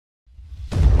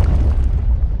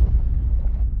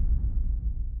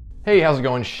Hey, how's it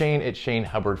going? Shane at Shane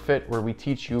Hubbard Fit, where we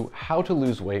teach you how to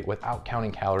lose weight without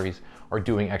counting calories or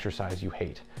doing exercise you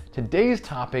hate. Today's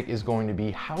topic is going to be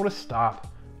how to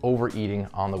stop overeating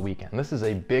on the weekend. This is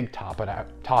a big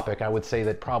topic. I would say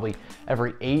that probably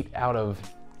every 8 out of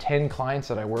 10 clients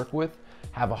that I work with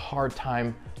have a hard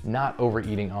time not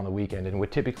overeating on the weekend and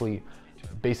would typically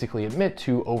basically admit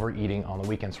to overeating on the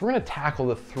weekend. So we're gonna tackle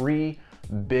the 3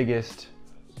 biggest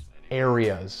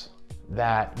areas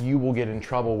that you will get in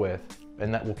trouble with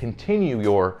and that will continue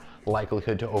your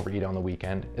likelihood to overeat on the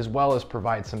weekend, as well as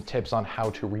provide some tips on how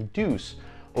to reduce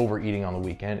overeating on the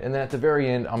weekend. And then at the very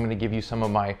end, I'm gonna give you some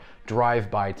of my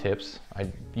drive-by tips.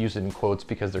 I use it in quotes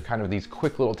because they're kind of these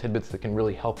quick little tidbits that can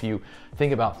really help you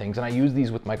think about things. And I use these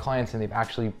with my clients and they've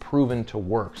actually proven to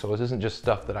work. So this isn't just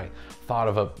stuff that I thought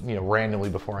of randomly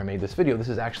before I made this video. This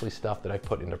is actually stuff that I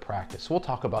put into practice. So we'll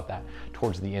talk about that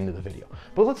towards the end of the video.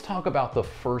 But let's talk about the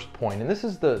first point. And this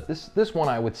is this one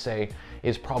I would say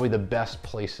is probably the best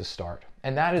place to start.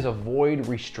 And that is avoid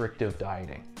restrictive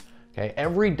dieting. Okay,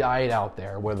 every diet out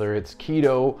there, whether it's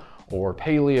keto or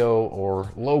paleo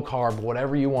or low carb,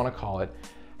 whatever you want to call it,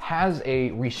 has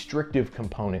a restrictive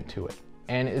component to it.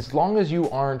 And as long as you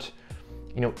aren't,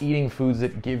 eating foods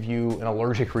that give you an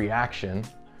allergic reaction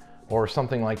or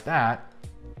something like that,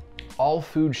 all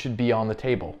food should be on the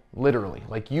table, literally.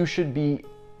 Like you should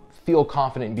feel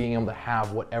confident in being able to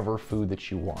have whatever food that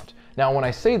you want. Now, when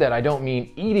I say that, I don't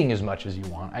mean eating as much as you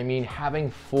want. I mean having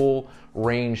full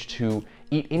range to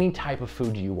eat any type of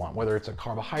food you want, whether it's a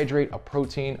carbohydrate, a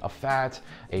protein, a fat,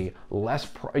 a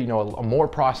more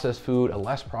processed food, a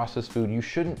less processed food. You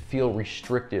shouldn't feel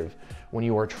restrictive when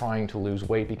you are trying to lose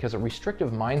weight, because a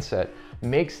restrictive mindset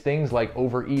makes things like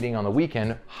overeating on the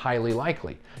weekend highly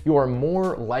likely. You are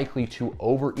more likely to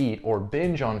overeat or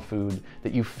binge on food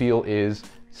that you feel is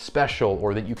special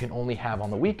or that you can only have on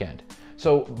the weekend.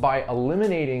 So by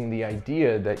eliminating the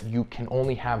idea that you can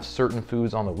only have certain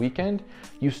foods on the weekend,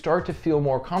 you start to feel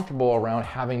more comfortable around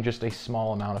having just a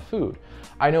small amount of food.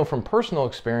 I know from personal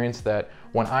experience that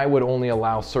when I would only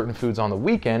allow certain foods on the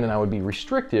weekend and I would be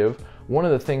restrictive, one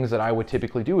of the things that I would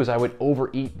typically do is I would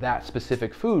overeat that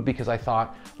specific food because I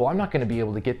thought, well, I'm not gonna be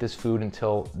able to get this food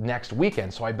until next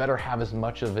weekend, so I better have as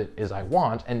much of it as I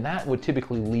want, and that would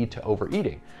typically lead to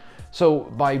overeating. So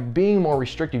by being more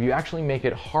restrictive, you actually make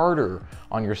it harder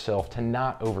on yourself to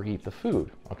not overeat the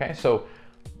food, okay? So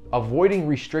avoiding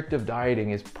restrictive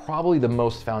dieting is probably the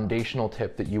most foundational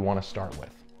tip that you wanna start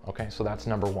with, okay? So that's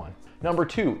number 1. Number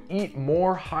 2, eat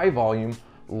more high volume,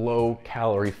 low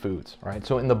calorie foods, right?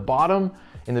 So in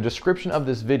the description of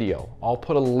this video, I'll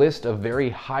put a list of very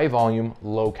high volume,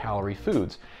 low calorie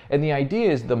foods. And the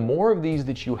idea is the more of these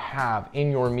that you have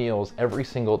in your meals every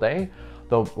single day,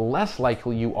 the less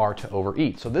likely you are to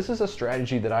overeat. So this is a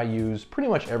strategy that I use pretty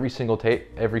much every single day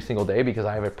because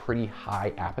I have a pretty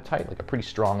high appetite, like a pretty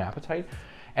strong appetite.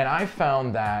 And I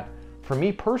found that for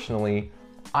me personally,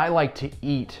 I like to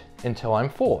eat until I'm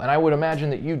full. And I would imagine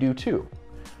that you do too.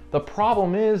 The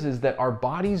problem is that our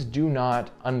bodies do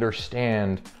not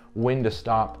understand when to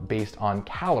stop based on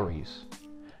calories.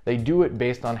 They do it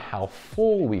based on how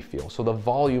full we feel, so the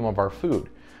volume of our food.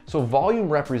 So volume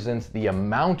represents the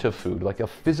amount of food, like a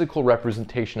physical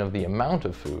representation of the amount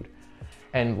of food.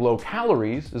 And low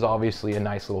calories is obviously a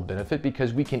nice little benefit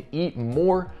because we can eat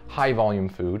more high volume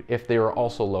food if they are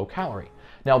also low calorie.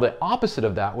 Now the opposite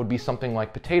of that would be something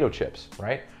like potato chips,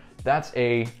 right? That's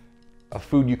a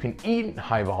food you can eat in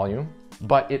high volume,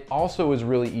 but it also is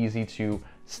really easy to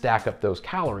stack up those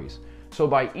calories. So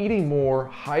by eating more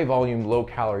high volume, low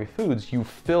calorie foods, you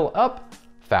fill up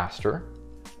faster,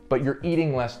 but you're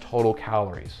eating less total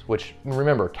calories, which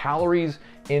remember, calories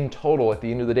in total at the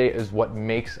end of the day is what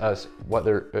makes us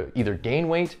either gain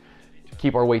weight,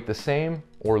 keep our weight the same,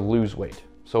 or lose weight.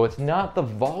 So it's not the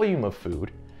volume of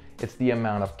food, it's the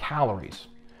amount of calories.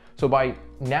 So by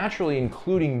naturally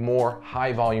including more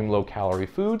high volume, low calorie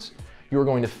foods, you're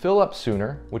going to fill up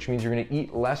sooner, which means you're gonna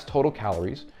eat less total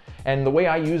calories. And the way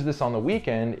I use this on the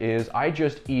weekend is I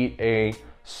just eat a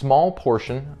small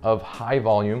portion of high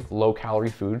volume, low calorie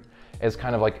food as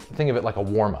kind of like, think of it like a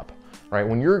warm up, right?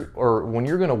 When you're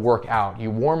gonna work out,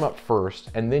 you warm up first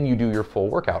and then you do your full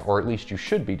workout, or at least you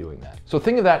should be doing that. So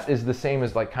think of that as the same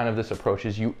as like kind of this approach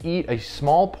is you eat a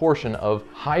small portion of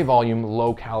high volume,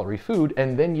 low calorie food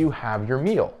and then you have your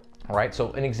meal, all right?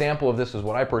 So an example of this is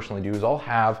what I personally do is I'll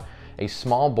have a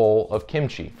small bowl of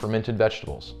kimchi, fermented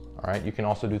vegetables. All right, you can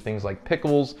also do things like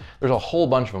pickles. There's a whole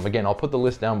bunch of them. Again, I'll put the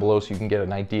list down below so you can get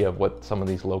an idea of what some of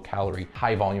these low calorie,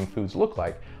 high volume foods look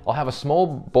like. I'll have a small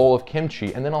bowl of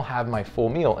kimchi and then I'll have my full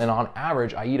meal. And on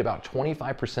average, I eat about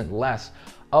 25% less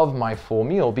of my full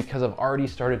meal because I've already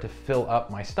started to fill up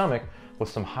my stomach with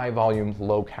some high volume,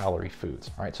 low calorie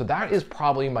foods. All right, so that is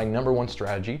probably my #1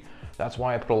 strategy. That's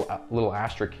why I put a little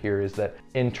asterisk here, is that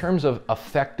in terms of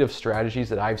effective strategies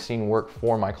that I've seen work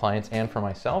for my clients and for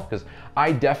myself, because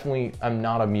I definitely am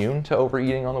not immune to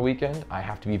overeating on the weekend. I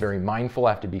have to be very mindful,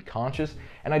 I have to be conscious,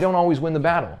 and I don't always win the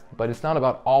battle, but it's not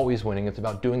about always winning, it's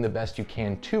about doing the best you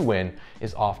can to win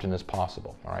as often as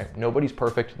possible, all right? Nobody's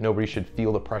perfect, nobody should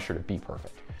feel the pressure to be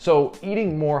perfect. So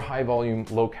eating more high volume,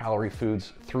 low calorie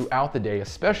foods throughout the day,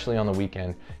 especially on the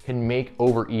weekend, can make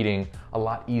overeating a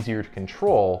lot easier to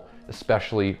control,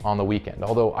 especially on the weekend.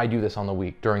 Although I do this on the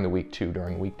week, during the week too,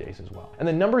 during weekdays as well. And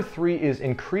then #3 is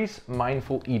increase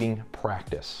mindful eating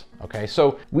practice. Okay,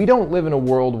 so we don't live in a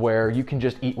world where you can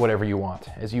just eat whatever you want,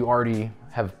 as you already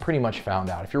have pretty much found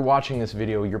out. If you're watching this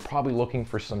video, you're probably looking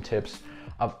for some tips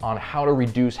on how to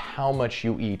reduce how much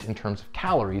you eat in terms of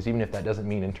calories, even if that doesn't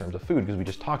mean in terms of food, because we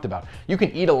just talked about, you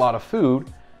can eat a lot of food,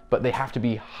 but they have to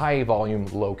be high volume,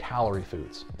 low calorie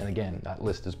foods. And again, that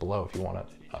list is below if you want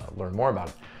to learn more about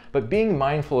it. But being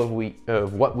mindful of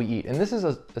what we eat, and this is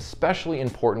especially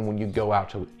important when you go out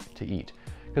to eat.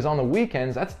 Because on the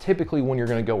weekends, that's typically when you're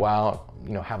gonna go out,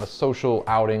 have a social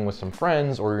outing with some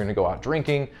friends, or you're gonna go out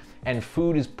drinking, and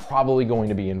food is probably going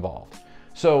to be involved.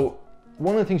 So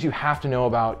one of the things you have to know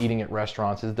about eating at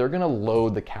restaurants is they're gonna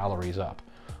load the calories up.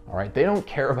 All right, they don't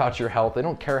care about your health. They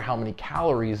don't care how many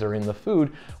calories are in the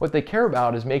food. What they care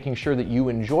about is making sure that you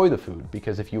enjoy the food,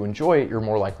 because if you enjoy it, you're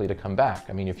more likely to come back.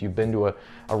 I mean, if you've been to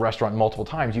a restaurant multiple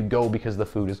times, you go because the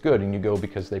food is good, and you go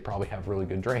because they probably have really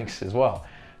good drinks as well.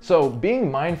 So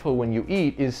being mindful when you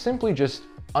eat is simply just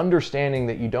understanding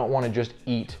that you don't want to just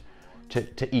eat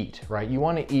to eat, right? You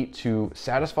want to eat to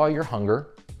satisfy your hunger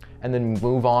and then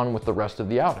move on with the rest of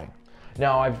the outing.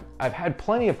 Now, I've had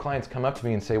plenty of clients come up to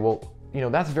me and say, well,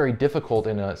 that's very difficult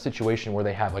in a situation where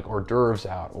they have like hors d'oeuvres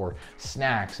out or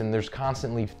snacks, and there's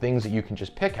constantly things that you can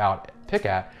just pick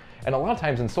at. And a lot of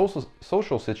times in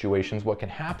social situations, what can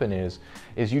happen is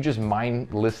you just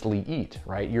mindlessly eat,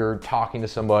 right? You're talking to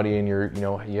somebody and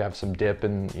you have some dip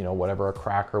and whatever, a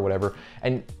cracker or whatever.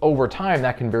 And over time,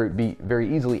 that can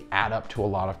very easily add up to a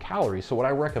lot of calories. So what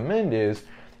I recommend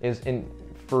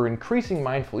for increasing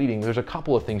mindful eating, there's a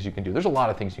couple of things you can do. There's a lot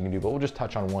of things you can do, but we'll just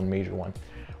touch on one major one,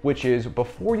 which is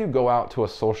before you go out to a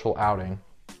social outing,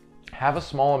 have a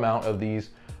small amount of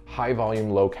these high volume,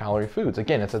 low calorie foods.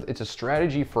 Again, it's a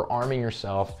strategy for arming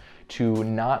yourself to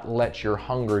not let your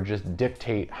hunger just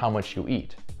dictate how much you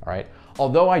eat, all right?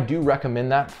 Although I do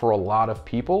recommend that for a lot of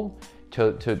people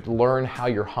to learn how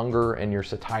your hunger and your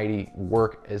satiety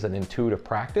work as an intuitive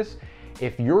practice.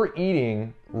 If you're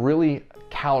eating really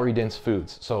calorie dense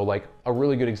foods, so like a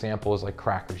really good example is like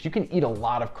crackers. You can eat a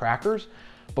lot of crackers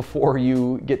before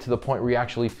you get to the point where you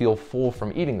actually feel full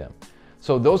from eating them.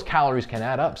 So those calories can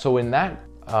add up. So in that,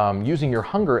 using your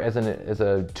hunger as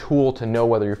a tool to know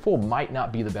whether you're full might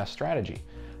not be the best strategy.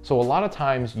 So a lot of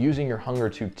times using your hunger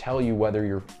to tell you whether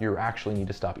you actually need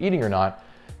to stop eating or not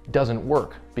doesn't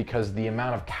work, because the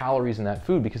amount of calories in that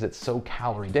food, because it's so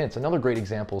calorie dense. Another great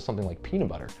example is something like peanut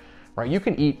butter, right? You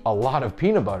can eat a lot of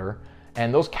peanut butter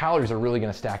and those calories are really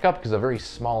going to stack up because a very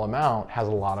small amount has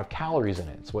a lot of calories in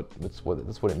it. That's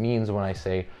what it means when I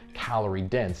say calorie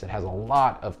dense. It has a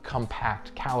lot of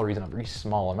compact calories in a very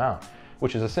small amount,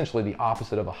 which is essentially the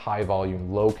opposite of a high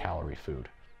volume, low calorie food,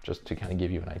 just to kind of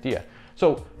give you an idea.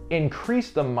 So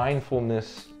increase the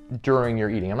mindfulness during your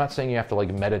eating. I'm not saying you have to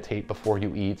like meditate before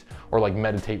you eat or like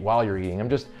meditate while you're eating. I'm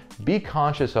just be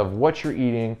conscious of what you're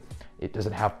eating. Does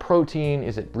it have protein?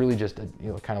 Is it really just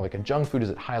kind of like a junk food? Is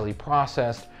it highly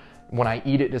processed? When I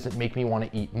eat it, does it make me want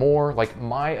to eat more? Like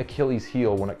my Achilles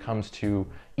heel when it comes to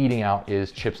eating out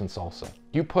is chips and salsa.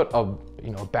 You put a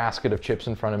basket of chips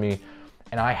in front of me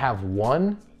and I have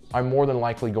one, I'm more than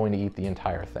likely going to eat the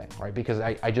entire thing, right? Because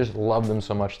I just love them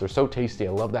so much. They're so tasty.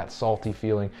 I love that salty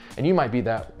feeling. And you might be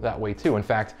that way too. In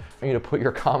fact, I need to put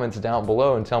your comments down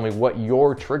below and tell me what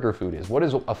your trigger food is. What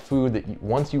is a food that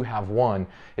once you have one,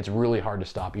 it's really hard to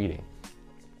stop eating?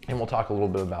 And we'll talk a little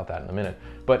bit about that in a minute.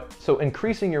 But so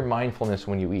increasing your mindfulness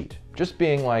when you eat, just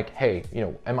being like, hey,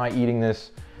 am I eating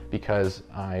this because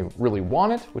I really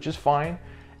want it, which is fine?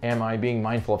 Am I being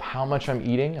mindful of how much I'm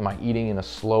eating? Am I eating in a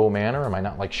slow manner? Am I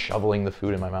not like shoveling the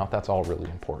food in my mouth? That's all really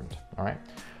important, all right?